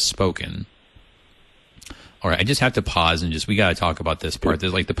Lord has spoken. All right, I just have to pause and we got to talk about this part.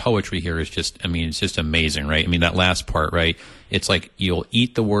 There's like the poetry here is just, it's just amazing, right? I mean, that last part, right? It's like you'll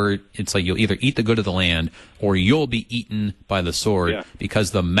eat the word, it's like you'll either eat the good of the land or you'll be eaten by the sword because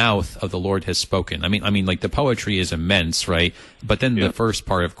the mouth of the Lord has spoken. I mean, like the poetry is immense, right? But then the first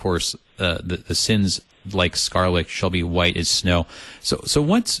part, of course, the sins like scarlet shall be white as snow. So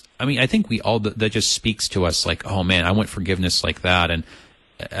what's, I think we all, that just speaks to us like, oh man, I want forgiveness like that. And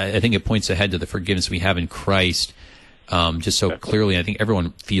I think it points ahead to the forgiveness we have in Christ, just so clearly. I think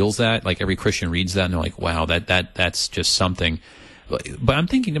everyone feels that, like every Christian reads that and they're like, wow, that's just something. But I'm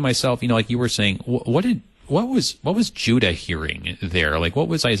thinking to myself, like you were saying, what was Judah hearing there? Like, what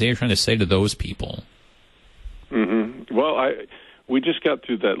was Isaiah trying to say to those people? Mm-hmm. Well, we just got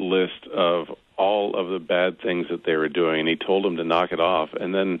through that list of all of the bad things that they were doing, and he told them to knock it off.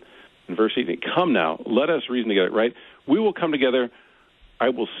 And then in verse 18, come now, let us reason together, right? We will come together, I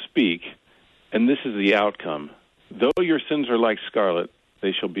will speak, and this is the outcome. Though your sins are like scarlet,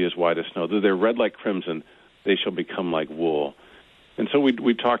 they shall be as white as snow. Though they're red like crimson, they shall become like wool. And so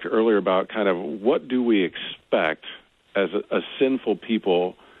we talked earlier about kind of what do we expect as a sinful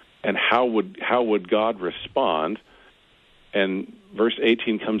people, and how would God respond? And verse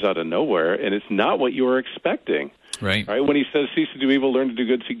 18 comes out of nowhere, and it's not what you were expecting. Right. When he says, cease to do evil, learn to do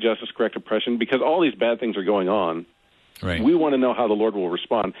good, seek justice, correct oppression, because all these bad things are going on. Right. We want to know how the Lord will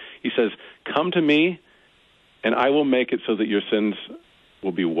respond. He says, come to me, and I will make it so that your sins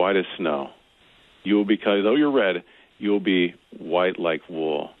will be white as snow. You will become, though you're red, you will be white like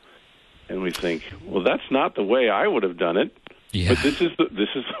wool. And we think, well, that's not the way I would have done it. Yeah. But this is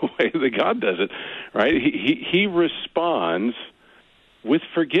the way that God does it, right? He responds with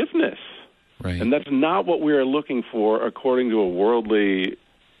forgiveness. Right. And that's not what we are looking for according to a worldly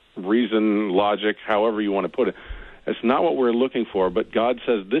reason, logic, however you want to put it. It's not what we're looking for, but God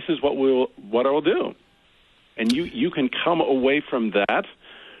says, this is what I will do. And you can come away from that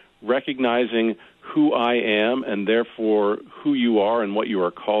recognizing who I am and therefore who you are and what you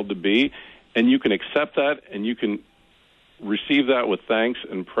are called to be, and you can accept that and you can receive that with thanks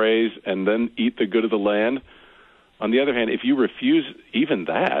and praise and then eat the good of the land. On the other hand, if you refuse even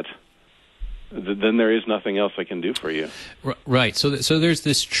that, then there is nothing else I can do for you. Right. So there's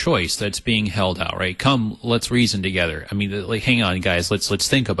this choice that's being held out, right? Come, let's reason together. Like, hang on, guys. Let's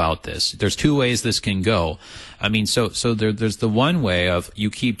think about this. There's two ways this can go. So there's the one way of you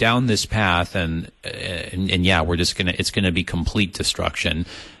keep down this path and yeah, it's gonna be complete destruction.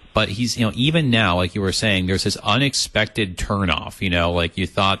 But he's, even now, like you were saying, there's this unexpected turnoff, like you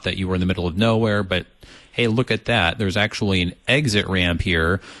thought that you were in the middle of nowhere, but hey, look at that. There's actually an exit ramp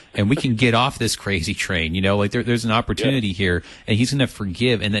here, and we can get off this crazy train. There's an opportunity here, and he's going to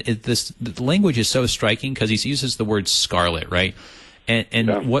forgive. And the language is so striking because he uses the word scarlet, right?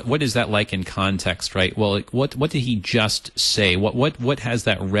 And what is that like in context, right? Well, what did he just say? What has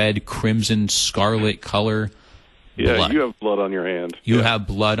that red, crimson, scarlet color? Yeah, blood. You have blood on your hands. You have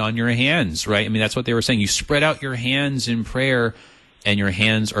blood on your hands, right? That's what they were saying. You spread out your hands in prayer, and your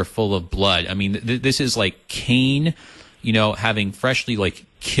hands are full of blood. This is like Cain, having freshly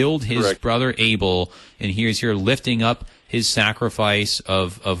killed his brother Abel, and he's here lifting up his sacrifice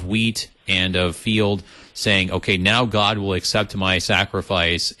of wheat and of field, saying, okay, now God will accept my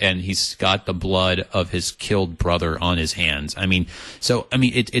sacrifice, and he's got the blood of his killed brother on his hands.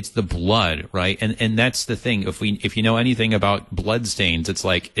 It's the blood, right? And that's the thing. If you know anything about blood stains, it's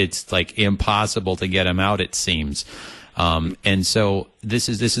like impossible to get them out, it seems. And so this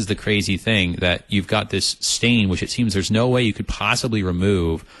is the crazy thing, that you've got this stain, which it seems there's no way you could possibly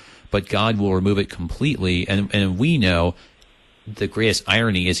remove, but God will remove it completely. And we know the greatest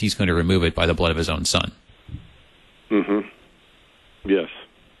irony is he's going to remove it by the blood of his own son. Mm-hmm. Yes.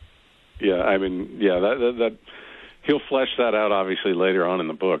 Yeah, I mean, yeah, that he'll flesh that out obviously later on in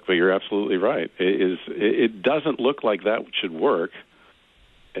the book, but you're absolutely right. It doesn't look like that should work,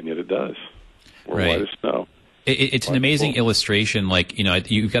 and yet it does. Or right. white as snow. It's an amazing illustration. Like,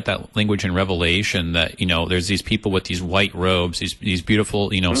 you've got that language in Revelation that, there's these people with these white robes, these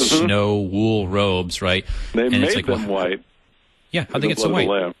beautiful, snow wool robes, right? They and made it's like, them white. Yeah, how'd they get so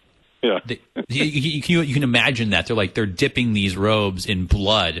white? Yeah. You can imagine that. They're dipping these robes in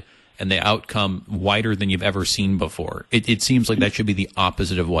blood, and they outcome whiter than you've ever seen before. It seems like that should be the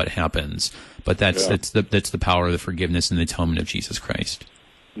opposite of what happens, but that's the power of the forgiveness and the atonement of Jesus Christ.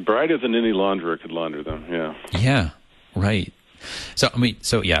 Brighter than any launderer could launder them. Yeah. Yeah. Right. So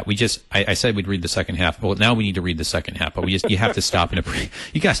I said we'd read the second half. Well, now we need to read the second half, but you have to stop and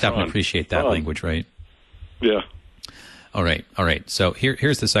appreciate that language, right? Yeah. All right. So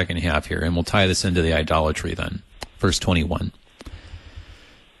here's the second half here, and we'll tie this into the idolatry then. Verse 21.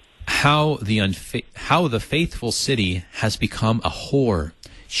 How the faithful city has become a whore,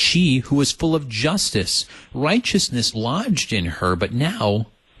 she who was full of justice, righteousness lodged in her, but now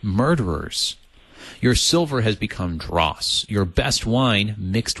murderers. Your silver has become dross, your best wine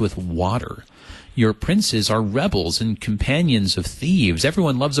mixed with water. Your princes are rebels and companions of thieves.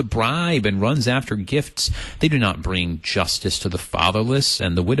 Everyone loves a bribe and runs after gifts. They do not bring justice to the fatherless,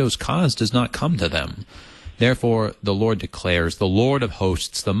 and the widow's cause does not come to them. Therefore, the Lord declares, the Lord of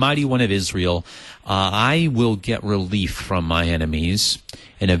hosts, the mighty one of Israel, I will get relief from my enemies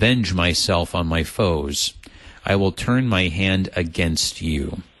and avenge myself on my foes. I will turn my hand against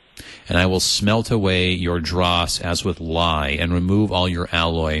you, and I will smelt away your dross as with lye, and remove all your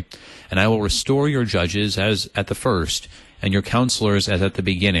alloy. And I will restore your judges as at the first, and your counselors as at the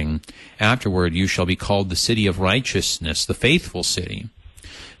beginning. Afterward you shall be called the city of righteousness, the faithful city.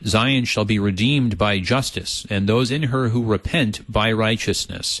 Zion shall be redeemed by justice, and those in her who repent by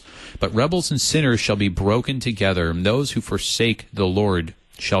righteousness. But rebels and sinners shall be broken together, and those who forsake the Lord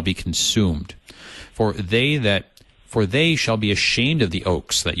shall be consumed. For they shall be ashamed of the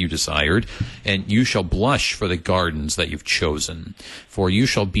oaks that you desired, and you shall blush for the gardens that you've chosen. For you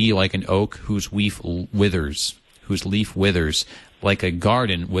shall be like an oak whose leaf withers, like a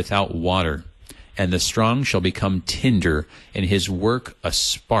garden without water. And the strong shall become tinder, and his work a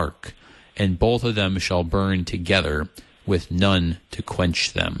spark, and both of them shall burn together, with none to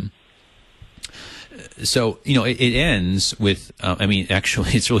quench them. So, it ends with,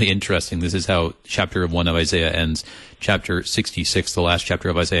 actually, it's really interesting. This is how chapter 1 of Isaiah ends. Chapter 66, the last chapter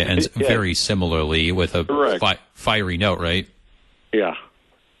of Isaiah, ends very similarly with a fiery note, right? Yeah.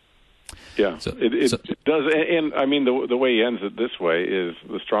 Yeah, so, it does. And I mean, the way he ends it this way is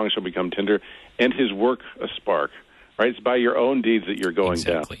the strong shall become tinder, and his work a spark, right? It's by your own deeds that you're going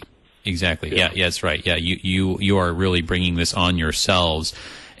down. Exactly. Yeah, that's right. Yeah, you are really bringing this on yourselves.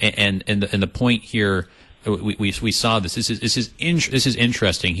 And the point here, we saw this. This is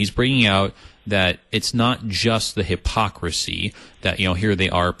interesting. He's bringing out that it's not just the hypocrisy that here they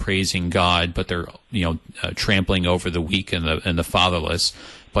are praising God, but they're trampling over the weak and the fatherless.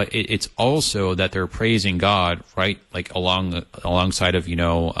 But it's also that they're praising God, right? Like alongside of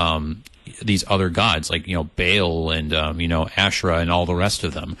these other gods, like Baal and Asherah and all the rest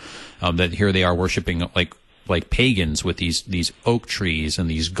of them. That here they are worshiping like pagans with these oak trees and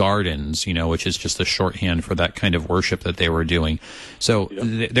these gardens, which is just a shorthand for that kind of worship that they were doing. So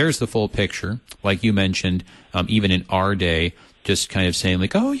there's the full picture, like you mentioned, even in our day, just kind of saying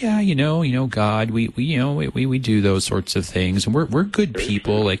like, oh yeah, God, we do those sorts of things, and we're good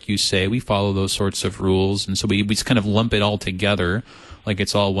people, like you say, we follow those sorts of rules, and so we just kind of lump it all together, like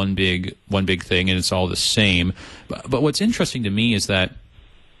it's all one big thing, and it's all the same. But what's interesting to me is that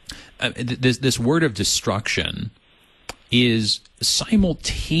this word of destruction is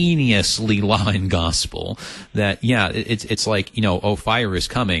simultaneously law and gospel. That it's like fire is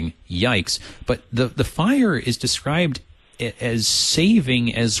coming, yikes! But the fire is described as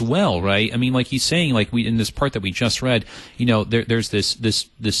saving as well, right? I mean, like he's saying, like in this part that we just read, there's this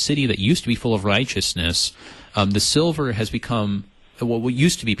city that used to be full of righteousness. The silver has become what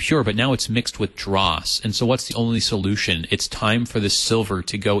used to be pure, but now it's mixed with dross. And so what's the only solution? It's time for the silver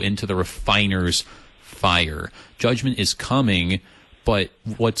to go into the refiner's fire. Judgment is coming, but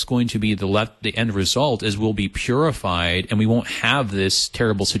what's going to be the end result is we'll be purified, and we won't have this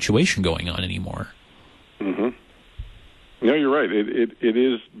terrible situation going on anymore. Mm-hmm. No, you're right. It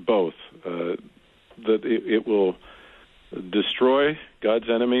is both. That it will destroy God's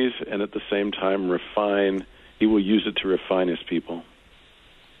enemies, and at the same time refine. He will use it to refine his people.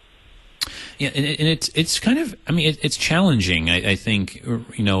 Yeah, and it's kind of, I mean, it's challenging. I think,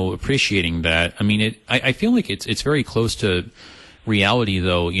 appreciating that. I mean, I feel like it's very close to reality,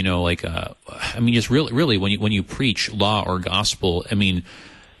 though. Like, I mean, just really when you preach law or gospel, I mean,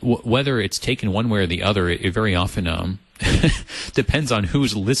 whether it's taken one way or the other, it very often depends on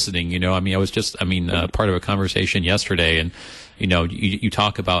who's listening. I mean, I was just, part of a conversation yesterday, and you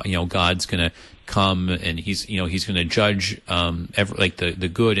talk about God's going to come and he's going to judge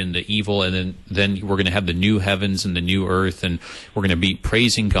the good and the evil, and then we're going to have the new heavens and the new earth, and we're going to be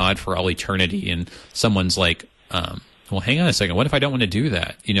praising God for all eternity. And someone's like, well, hang on a second. What if I don't want to do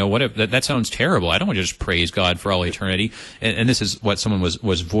that? What if that sounds terrible? I don't want to just praise God for all eternity. And this is what someone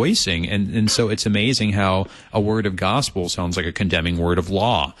was voicing. And so it's amazing how a word of gospel sounds like a condemning word of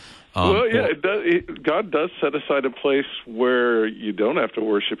law. It does. God does set aside a place where you don't have to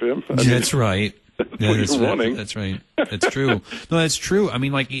worship Him. That's right. That's right. That's right. That's true. No, that's true. I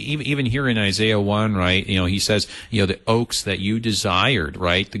mean, like even here in Isaiah 1, right? He says, the oaks that you desired,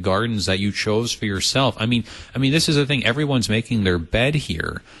 right? The gardens that you chose for yourself. I mean, this is the thing. Everyone's making their bed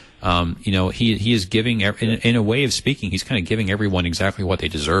here. He is giving, in a way of speaking, he's kind of giving everyone exactly what they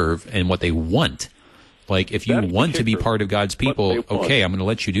deserve and what they want. Like, if you want to be part of God's people, okay, I'm going to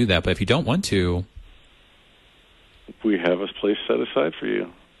let you do that. But if you don't want to, we have a place set aside for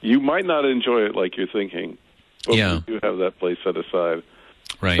you. You might not enjoy it like you're thinking, but we do have that place set aside.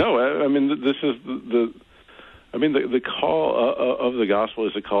 Right. No, I mean, this is the call of the gospel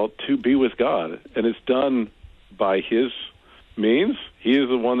is a call to be with God, and it's done by His means. He is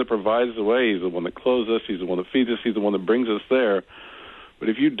the one that provides the way. He's the one that clothes us. He's the one that feeds us. He's the one that brings us there. But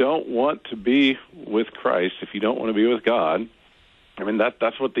if you don't want to be with Christ, if you don't want to be with God, I mean,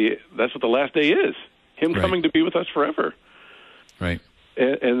 that's what the last day is. Him coming to be with us forever. Right.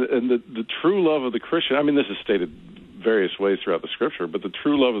 And the true love of the Christian, I mean, this is stated various ways throughout the Scripture, but the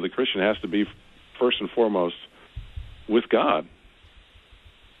true love of the Christian has to be first and foremost with God.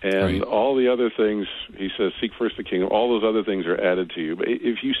 And all the other things, he says, seek first the kingdom, all those other things are added to you. But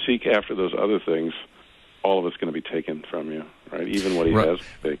if you seek after those other things, all of it's going to be taken from you, right? Even what he has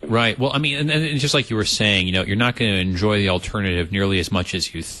taken. Right. Well, I mean, and just like you were saying, you're not going to enjoy the alternative nearly as much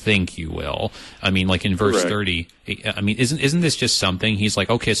as you think you will. I mean, like in verse 30, I mean, isn't this just something? He's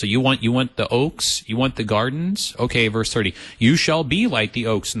like, okay, so you want the oaks, you want the gardens? Okay, verse 30, you shall be like the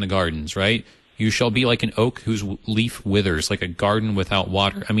oaks and the gardens, right? You shall be like an oak whose leaf withers, like a garden without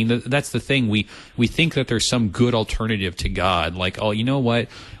water. I mean, that's the thing. We think that there's some good alternative to God. Like, oh, you know what?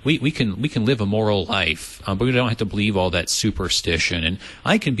 We can live a moral life, but we don't have to believe all that superstition. And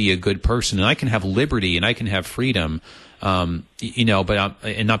I can be a good person, and I can have liberty, and I can have freedom, and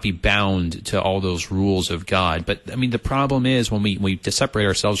not be bound to all those rules of God. But I mean, the problem is when we separate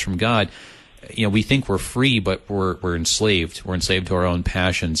ourselves from God, we think we're free, but we're enslaved. We're enslaved to our own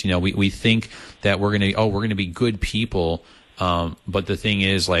passions. We think that we're going to be good people. But the thing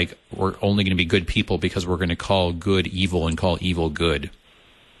is, like, we're only going to be good people because we're going to call good evil and call evil good.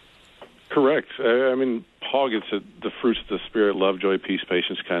 Correct. I mean, Paul gets at the fruits of the Spirit: love, joy, peace,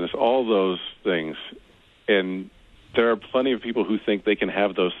 patience, kindness, all those things. And there are plenty of people who think they can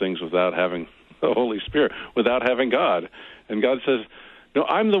have those things without having the Holy Spirit, without having God. And God says, no,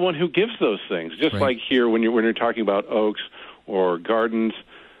 I'm the one who gives those things. Just like here, when you're talking about oaks or gardens,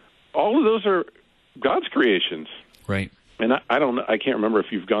 all of those are God's creations. Right. And I can't remember if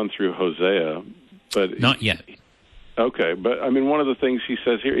you've gone through Hosea, but not yet. Okay, but I mean, one of the things he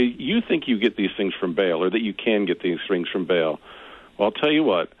says here, you think you get these things from Baal, or that you can get these things from Baal. Well, I'll tell you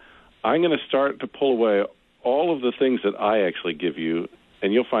what, I'm going to start to pull away all of the things that I actually give you,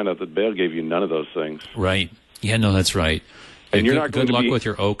 and you'll find out that Baal gave you none of those things. Right. Yeah, no, that's right. And you're not good luck with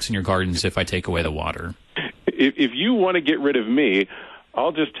your oaks and your gardens if I take away the water. If you want to get rid of me,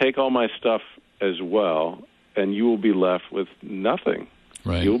 I'll just take all my stuff as well, and you will be left with nothing.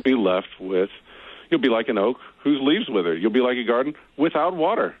 Right. You'll be like an oak whose leaves wither. You'll be like a garden without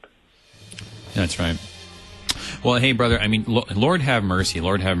water. That's right. Well, hey, brother, I mean, Lord have mercy,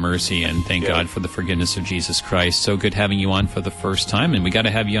 and thank God for the forgiveness of Jesus Christ. So good having you on for the first time, and we got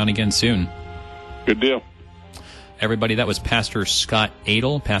to have you on again soon. Good deal. Everybody, that was Pastor Scott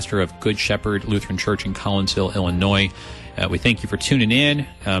Adel, pastor of Good Shepherd Lutheran Church in Collinsville, Illinois. We thank you for tuning in.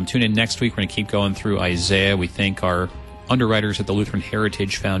 Tune in next week. We're going to keep going through Isaiah. We thank our underwriters at the Lutheran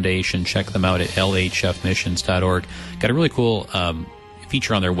Heritage Foundation. Check them out at lhfmissions.org. Got a really cool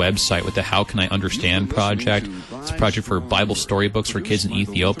feature on their website with the How Can I Understand project. It's a project for Bible storybooks for kids in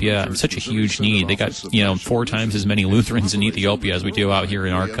Ethiopia. It's such a huge need. They got 4 times as many Lutherans in Ethiopia as we do out here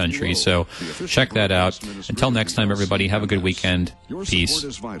in our country. So check that out. Until next time, everybody, have a good weekend. Peace. Your support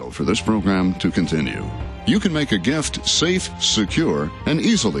is vital for this program to continue. You can make a gift safe, secure, and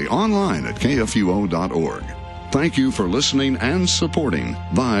easily online at kfuo.org. Thank you for listening and supporting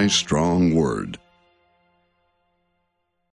Thy Strong Word.